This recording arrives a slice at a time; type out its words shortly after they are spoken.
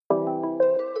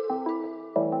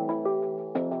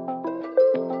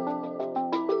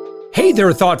Hey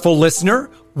there, thoughtful listener.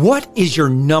 What is your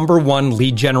number one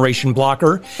lead generation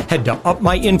blocker? Head to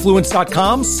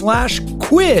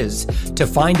upmyinfluence.com/quiz to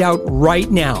find out right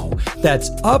now.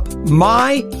 That's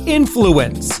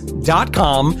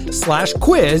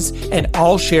upmyinfluence.com/quiz, and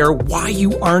I'll share why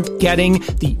you aren't getting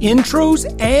the intros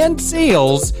and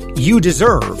sales you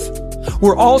deserve.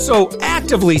 We're also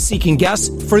actively seeking guests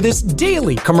for this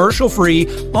daily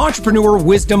commercial-free Entrepreneur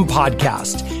Wisdom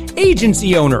podcast.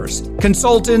 Agency owners,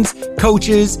 consultants,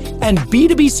 coaches, and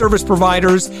B2B service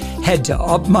providers, head to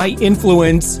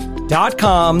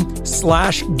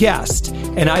upmyinfluence.com/guest.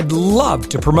 And I'd love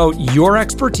to promote your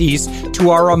expertise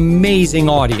to our amazing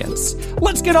audience.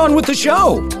 Let's get on with the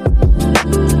show.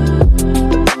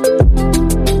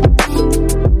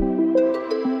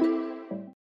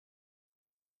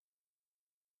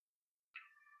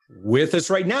 With us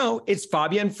right now, it's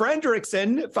Fabienne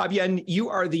Fredrickson. Fabienne, you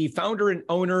are the founder and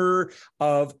owner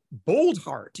of Bold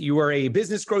Heart. You are a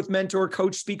business growth mentor,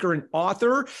 coach, speaker, and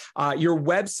author. Your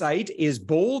website is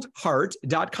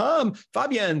boldheart.com.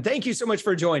 Fabienne, thank you so much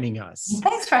for joining us.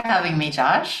 Thanks for having me,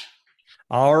 Josh.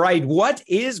 All right. What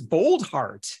is Bold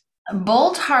Heart?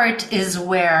 Bold Heart is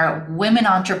where women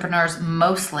entrepreneurs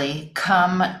mostly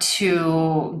come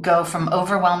to go from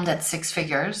overwhelmed at six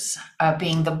figures,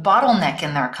 being the bottleneck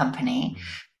in their company,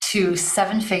 to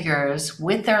seven figures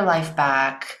with their life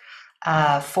back,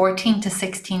 14 to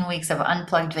 16 weeks of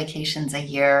unplugged vacations a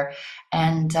year,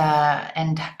 and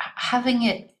having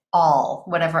it all,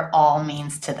 whatever all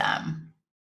means to them.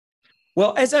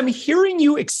 Well, as I'm hearing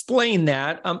you explain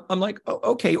that, I'm like, oh,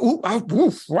 okay,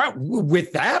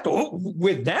 with that.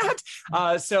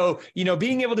 So,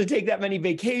 being able to take that many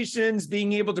vacations,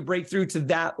 being able to break through to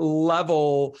that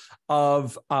level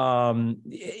of,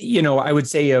 I would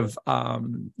say of,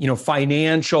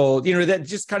 financial, that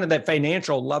just kind of that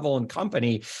financial level and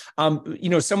company,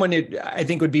 someone I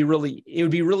think it would be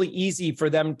really easy for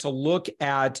them to look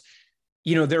at,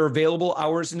 their available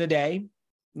hours in a day.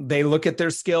 They look at their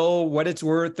skill, what it's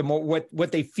worth,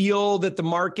 what they feel that the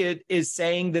market is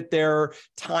saying that their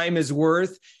time is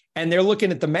worth, and they're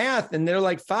looking at the math, and they're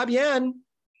like, Fabienne,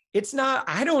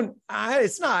 I don't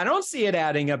see it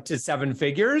adding up to seven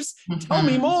figures. Mm-hmm. Tell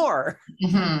me more.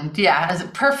 Mm-hmm. Yeah,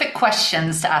 perfect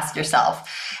questions to ask yourself,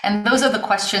 and those are the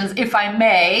questions, if I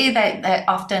may, that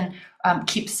often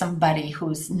keep somebody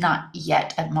who's not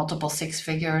yet at multiple six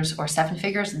figures or seven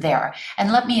figures there.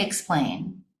 And let me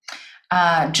explain.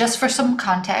 Just for some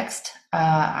context,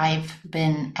 I've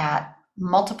been at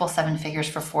multiple seven figures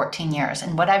for 14 years.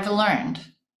 And what I've learned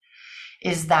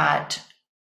is that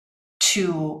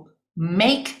to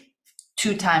make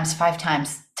 2 times, 5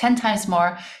 times, 10 times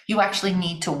more, you actually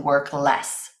need to work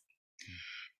less.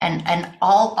 And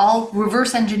I'll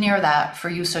reverse engineer that for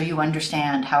you so you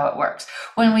understand how it works.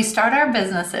 When we start our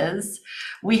businesses,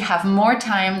 we have more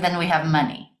time than we have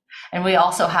money. And we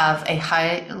also have a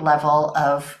high level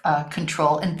of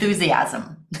control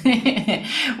enthusiasm,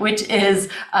 which is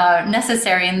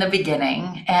necessary in the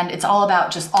beginning. And it's all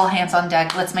about just all hands on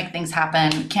deck. Let's make things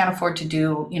happen. Can't afford to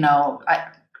do,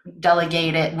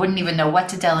 delegate it. Wouldn't even know what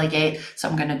to delegate. So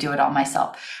I'm going to do it all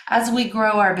myself. As we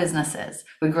grow our businesses,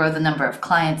 we grow the number of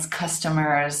clients,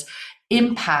 customers,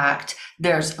 impact.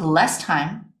 There's less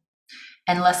time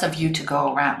and less of you to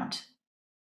go around.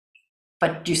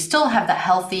 But you still have that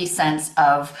healthy sense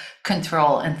of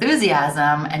control,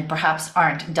 enthusiasm, and perhaps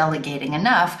aren't delegating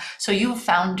enough. So you've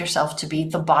found yourself to be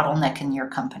the bottleneck in your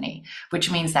company, which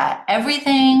means that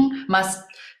everything must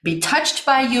be touched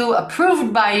by you,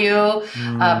 approved by you,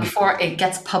 before it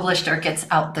gets published or gets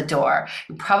out the door.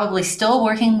 You're probably still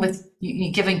working with,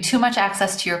 you're giving too much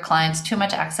access to your clients, too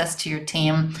much access to your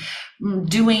team,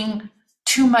 doing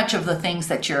too much of the things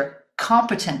that you're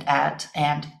competent at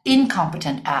and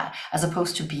incompetent at, as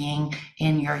opposed to being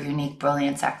in your unique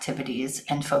brilliance activities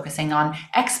and focusing on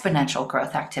exponential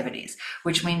growth activities,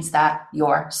 which means that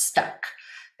you're stuck.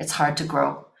 It's hard to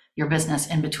grow your business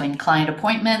in between client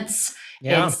appointments.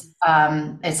 Yeah.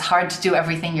 It's hard to do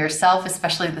everything yourself,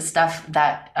 especially the stuff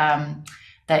that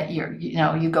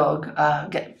you go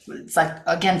it's like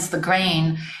against the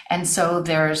grain. And so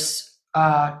there's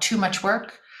too much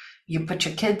work. You put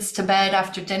your kids to bed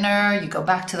after dinner, you go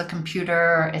back to the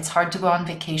computer. It's hard to go on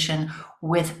vacation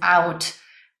without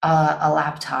a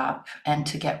laptop and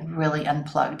to get really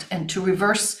unplugged. And to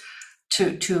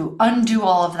undo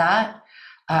all of that,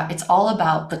 it's all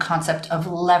about the concept of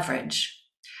leveraging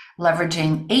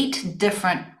 8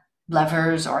 different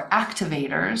levers or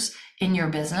activators in your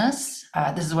business.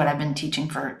 This is what I've been teaching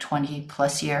for 20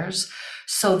 plus years,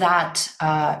 so that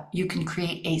you can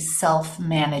create a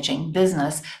self-managing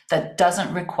business that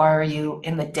doesn't require you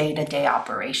in the day-to-day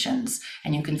operations,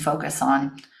 and you can focus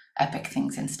on epic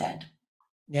things instead.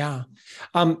 Yeah.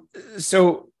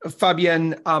 So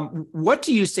Fabienne, what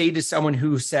do you say to someone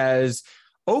who says,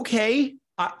 okay,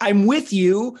 I'm with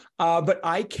you, but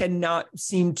I cannot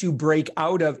seem to break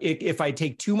out of it if I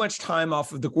take too much time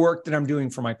off of the work that I'm doing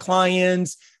for my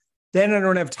clients? Then I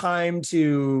don't have time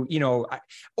to,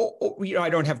 I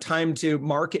don't have time to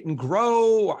market and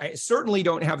grow. I certainly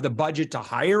don't have the budget to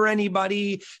hire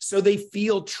anybody. So they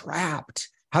feel trapped.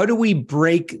 How do we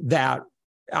break that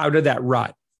out of that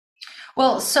rut?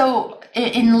 Well, so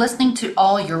in listening to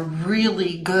all your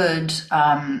really good,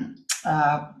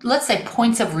 let's say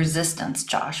points of resistance,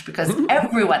 Josh, because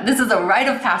everyone, this is a rite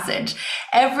of passage.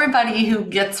 Everybody who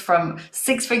gets from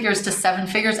 6 figures to 7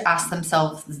 figures asks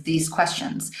themselves these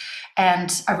questions.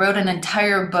 And I wrote an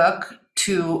entire book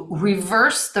to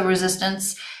reverse the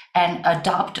resistance and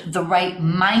adopt the right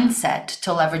mindset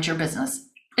to leverage your business.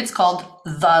 It's called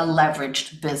The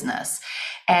Leveraged Business.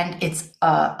 And it's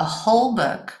a whole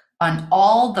book on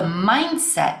all the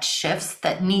mindset shifts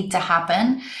that need to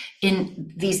happen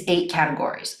in these 8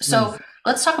 categories. So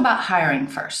let's talk about hiring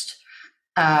first.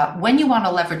 When you want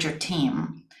to leverage your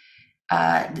team,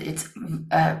 it's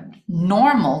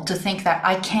normal to think that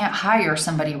I can't hire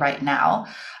somebody right now.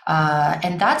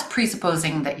 And that's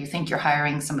presupposing that you think you're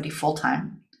hiring somebody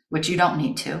full-time, which you don't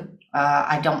need to.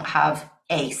 I don't have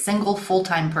a single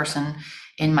full-time person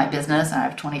in my business, and I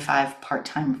have 25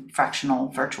 part-time fractional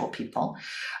virtual people.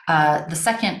 The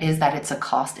second is that it's a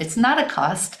cost. It's not a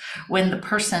cost when the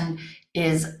person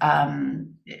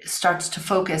starts to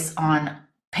focus on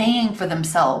paying for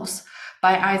themselves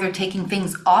by either taking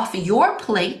things off your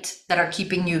plate that are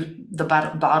keeping you the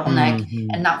bottleneck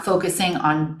and not focusing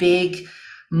on big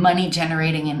money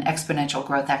generating and exponential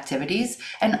growth activities.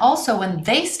 And also when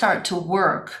they start to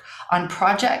work on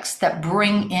projects that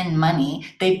bring in money,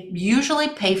 they usually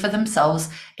pay for themselves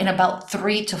in about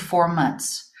 3 to 4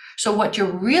 months. So what you're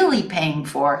really paying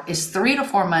for is 3 to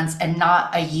 4 months and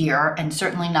not a year, and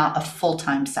certainly not a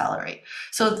full-time salary.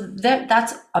 So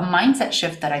that's a mindset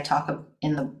shift that I talk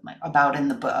about in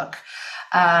the book.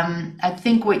 I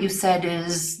think what you said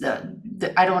is that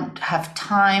I don't have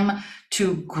time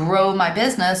to grow my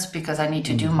business because I need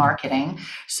to do marketing.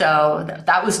 So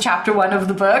that was chapter 1 of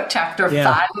the book. Chapter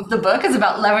 5 of the book is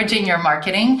about leveraging your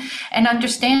marketing and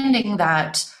understanding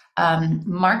that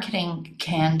marketing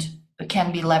can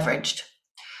be leveraged.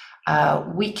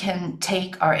 We can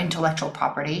take our intellectual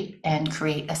property and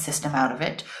create a system out of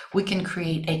it. We can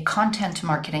create a content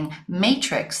marketing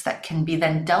matrix that can be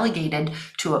then delegated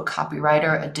to a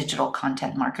copywriter, a digital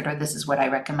content marketer. This is what I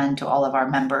recommend to all of our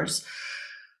members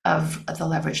of the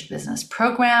Leveraged Business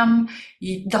Program.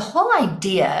 The whole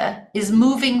idea is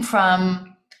moving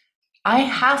from, I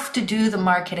have to do the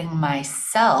marketing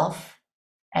myself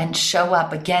and show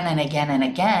up again and again and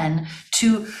again,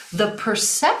 to the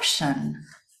perception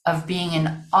of being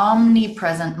an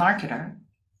omnipresent marketer.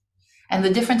 And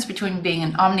the difference between being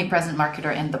an omnipresent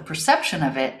marketer and the perception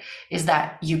of it is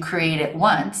that you create it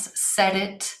once, set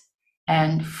it,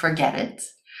 and forget it.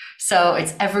 So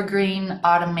it's evergreen,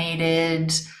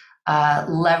 automated,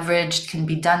 leveraged, can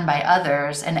be done by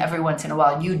others. And every once in a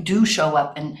while, you do show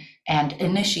up and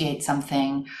initiate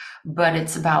something, but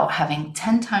it's about having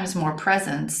 10 times more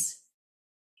presence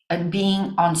and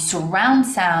being on surround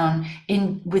sound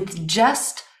with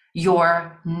just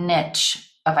your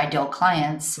niche of ideal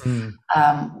clients.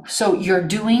 So you're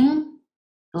doing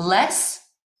less,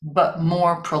 but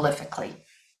more prolifically.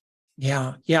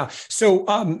 Yeah. So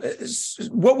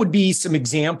what would be some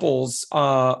examples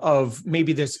of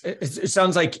maybe this? It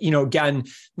sounds like, again,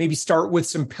 maybe start with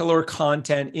some pillar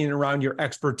content in and around your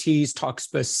expertise, talk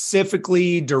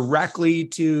specifically directly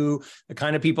to the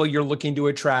kind of people you're looking to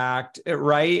attract,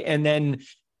 right? And then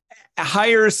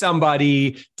hire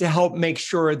somebody to help make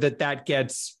sure that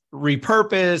gets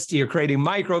repurposed. You're creating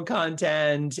micro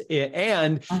content,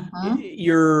 and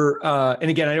you're and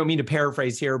again, I don't mean to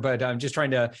paraphrase here, but I'm just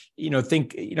trying to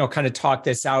think, kind of talk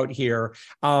this out here,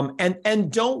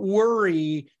 and don't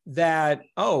worry that,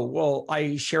 oh well,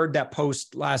 I shared that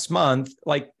post last month,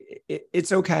 like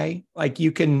it's okay, like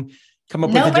you can come up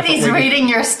with nobody's reading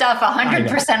your stuff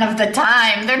 100% of the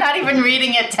time. They're not even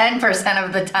reading it 10%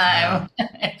 of the time.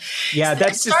 Yeah,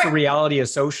 that's just the reality of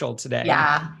social today.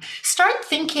 Yeah. Start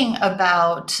thinking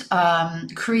about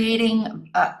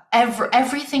creating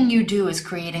everything you do is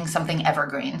creating something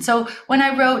evergreen. So when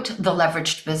I wrote The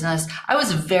Leveraged Business, I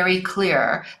was very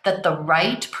clear that the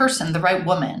right person, the right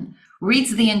woman,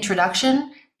 reads the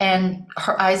introduction and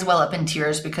her eyes well up in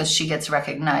tears because she gets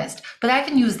recognized. But I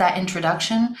can use that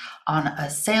introduction on a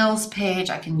sales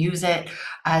page. I can use it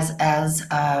as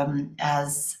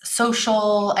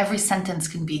social. Every sentence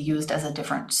can be used as a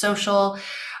different social.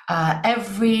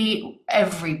 Every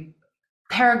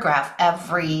paragraph,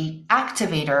 every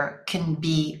activator can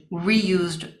be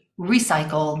reused,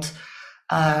 recycled,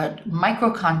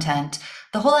 micro content.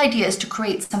 The whole idea is to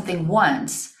create something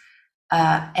once,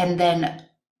 and then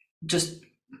just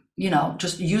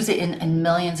just use it in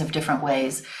millions of different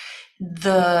ways.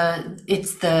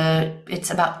 It's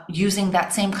about using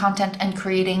that same content and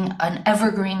creating an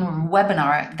evergreen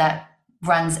webinar that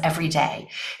runs every day.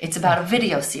 It's about a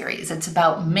video series. It's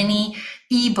about mini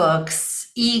ebooks,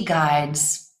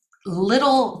 e-guides,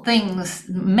 little things,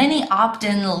 many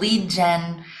opt-in lead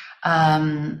gen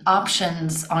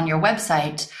options on your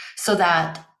website, so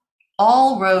that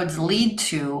all roads lead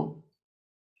to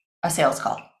a sales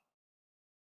call.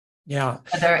 Yeah.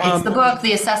 Whether it's the book,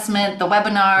 the assessment, the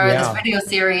webinar, this video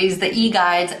series, the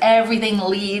e-guides, everything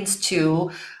leads to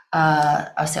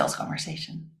a sales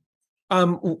conversation.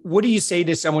 What do you say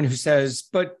to someone who says,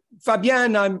 "But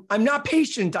Fabienne, I'm not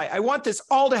patient. I want this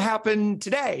all to happen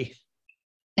today"?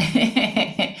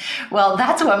 Well,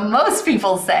 that's what most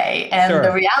people say. And Sure.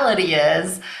 The reality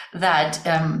is that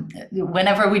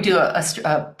whenever we do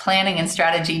a planning and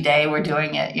strategy day, we're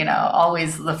doing it,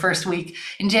 always the first week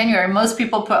in January. Most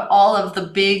people put all of the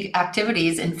big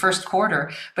activities in first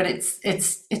quarter, but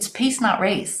it's pace, not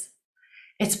race.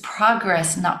 It's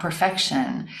progress, not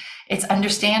perfection. It's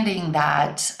understanding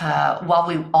that while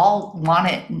we all want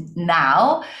it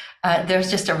now, there's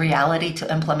just a reality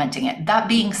to implementing it. That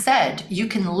being said, you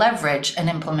can leverage an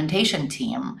implementation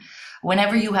team.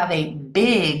 Whenever you have a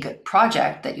big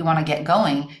project that you want to get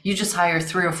going, you just hire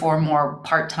 3 or 4 more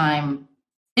part-time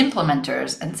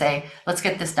implementers and say, let's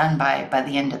get this done by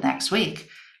the end of next week.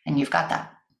 And you've got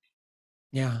that.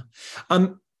 Yeah.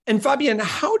 And Fabienne,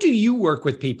 how do you work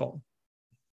with people?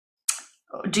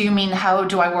 Do you mean how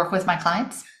do I work with my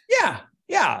clients?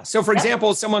 Yeah. So for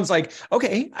example, someone's like,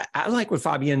 okay, I like what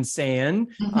Fabienne's saying.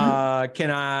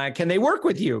 Mm-hmm. Can they work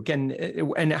with you?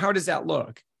 And how does that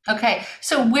look? Okay.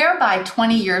 So whereby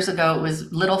 20 years ago, it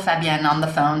was little Fabienne on the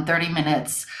phone, 30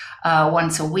 minutes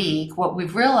once a week. What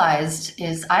I've realized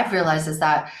is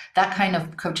that kind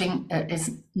of coaching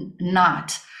is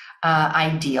not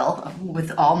ideal,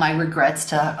 with all my regrets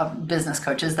to business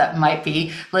coaches that might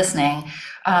be listening.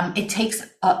 It takes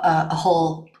a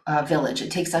whole village.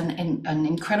 It takes an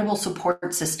incredible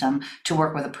support system to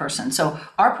work with a person. So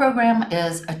our program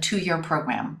is a 2-year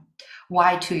program.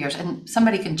 Why 2 years? And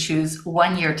somebody can choose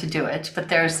 1 year to do it, but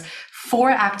there's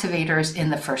 4 activators in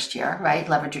the first year, right?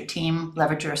 Leverage your team,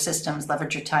 leverage your systems,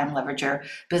 leverage your time, leverage your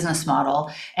business model.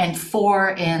 And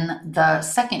 4 in the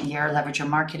second year: leverage your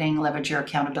marketing, leverage your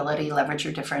accountability, leverage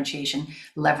your differentiation,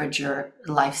 leverage your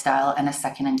lifestyle, and a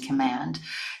second in command.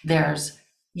 There's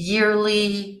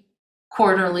yearly,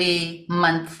 quarterly,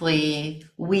 monthly,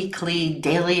 weekly,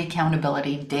 daily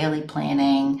accountability, daily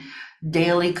planning,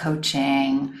 daily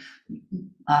coaching,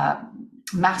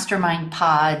 mastermind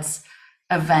pods,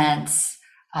 events.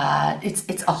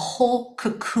 It's a whole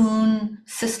cocoon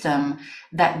system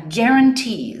that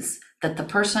guarantees that the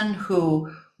person who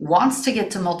wants to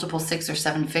get to multiple 6 or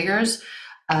 7 figures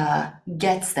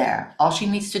gets there. All she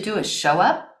needs to do is show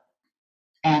up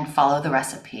and follow the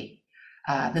recipe.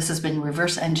 This has been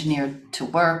reverse engineered to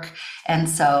work. And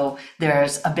so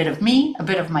there's a bit of me, a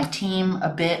bit of my team, a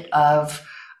bit of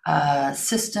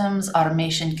systems,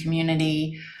 automation,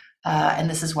 community. And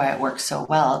this is why it works so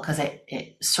well, because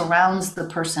it surrounds the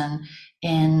person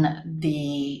in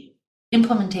the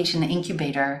implementation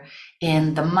incubator,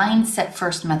 in the mindset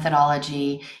first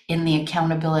methodology, in the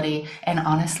accountability, and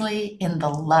honestly, in the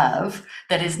love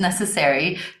that is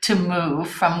necessary to move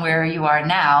from where you are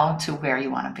now to where you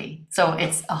want to be. So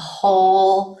it's a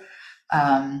whole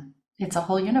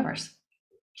universe.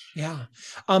 Yeah.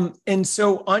 And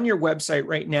so on your website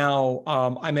right now,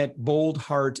 I'm at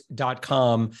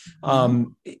boldheart.com.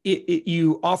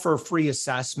 You offer a free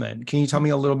assessment. Can you tell me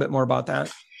a little bit more about that?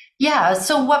 Yeah.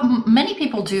 So what many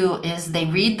people do is they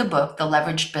read the book, The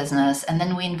Leveraged Business, and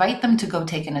then we invite them to go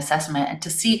take an assessment and to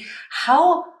see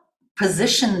how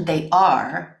positioned they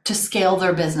are to scale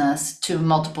their business to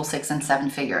multiple 6 and 7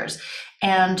 figures.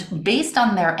 And based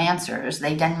on their answers,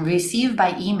 they then receive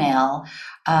by email,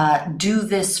 do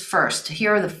this first.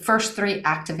 Here are the first 3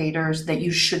 activators that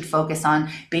you should focus on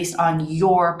based on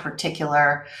your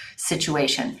particular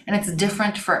situation. And it's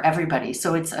different for everybody.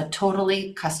 So it's a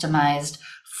totally customized,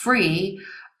 free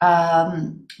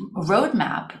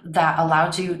roadmap that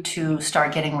allows you to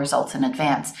start getting results in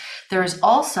advance. There is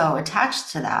also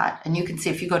attached to that, and you can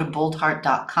see if you go to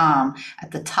boldheart.com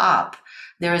at the top,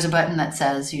 there is a button that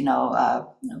says,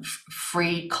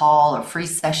 free call or free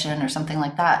session or something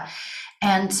like that.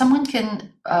 And someone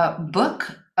can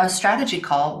book a strategy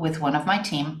call with one of my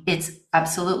team. It's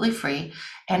absolutely free.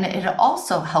 And it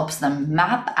also helps them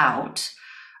map out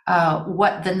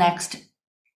what the next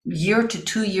year to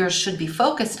 2 years should be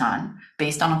focused on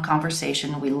based on a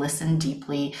conversation. We listen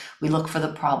deeply. We look for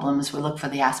the problems. We look for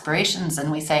the aspirations.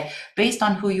 And we say, based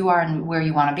on who you are and where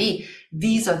you want to be,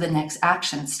 these are the next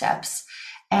action steps.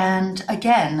 And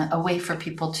again, a way for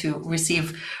people to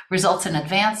receive results in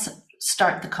advance,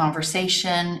 start the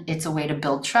conversation. It's a way to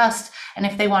build trust. And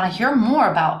if they want to hear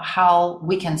more about how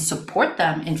we can support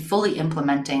them in fully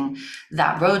implementing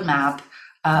that roadmap,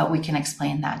 we can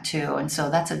explain that too. And so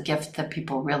that's a gift that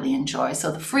people really enjoy.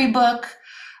 So the free book,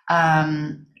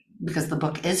 because the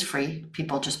book is free,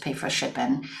 people just pay for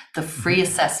shipping. The free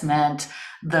assessment,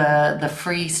 the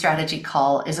free strategy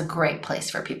call is a great place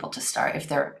for people to start if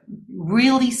they're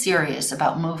really serious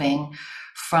about moving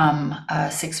from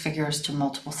 6 figures to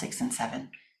multiple 6 and 7.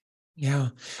 Yeah.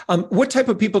 What type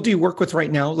of people do you work with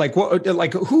right now? Like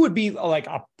who would be like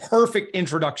a perfect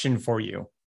introduction for you?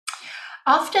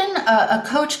 Often a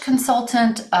coach,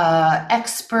 consultant,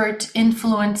 expert,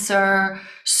 influencer,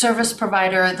 service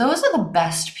provider, those are the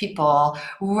best people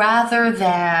rather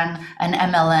than an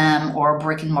MLM or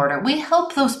brick and mortar. We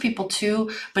help those people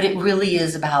too, but it really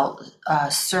is about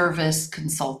service,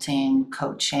 consulting,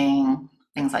 coaching,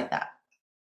 things like that.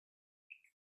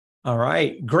 All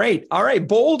right, great. All right,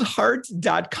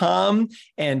 boldheart.com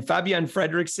and Fabienne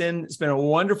Fredrickson. It's been a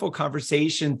wonderful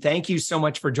conversation. Thank you so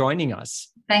much for joining us.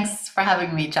 Thanks for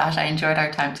having me, Josh. I enjoyed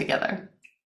our time together.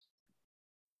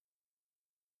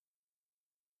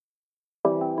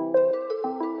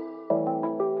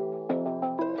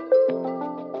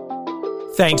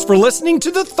 Thanks for listening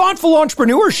to the Thoughtful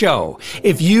Entrepreneur Show.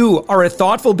 If you are a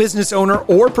thoughtful business owner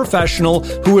or professional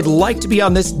who would like to be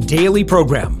on this daily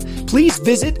program, please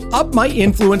visit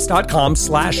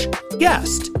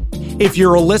upmyinfluence.com/guest. If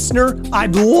you're a listener,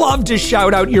 I'd love to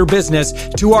shout out your business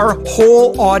to our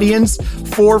whole audience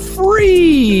for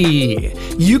free.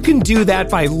 You can do that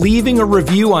by leaving a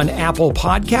review on Apple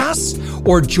Podcasts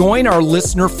or join our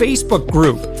listener Facebook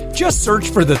group. Just search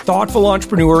for The Thoughtful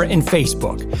Entrepreneur in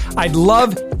Facebook. I'd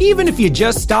love even if you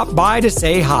just stop by to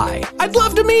say hi. I'd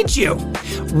love to meet you.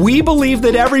 We believe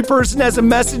that every person has a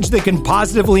message that can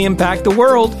positively impact the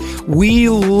world. We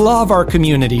love our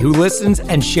community who listens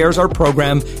and shares our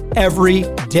program every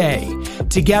day.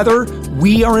 Together,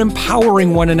 we are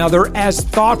empowering one another as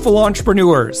thoughtful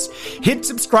entrepreneurs. Hit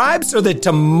subscribe so that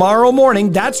tomorrow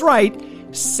morning, that's right,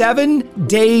 7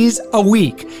 days a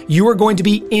week, you are going to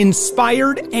be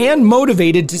inspired and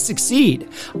motivated to succeed.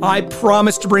 I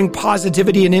promise to bring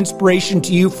positivity and inspiration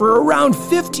to you for around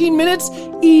 15 minutes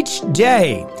each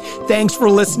day. Thanks for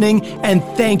listening, and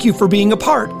thank you for being a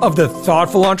part of the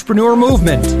Thoughtful Entrepreneur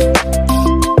Movement.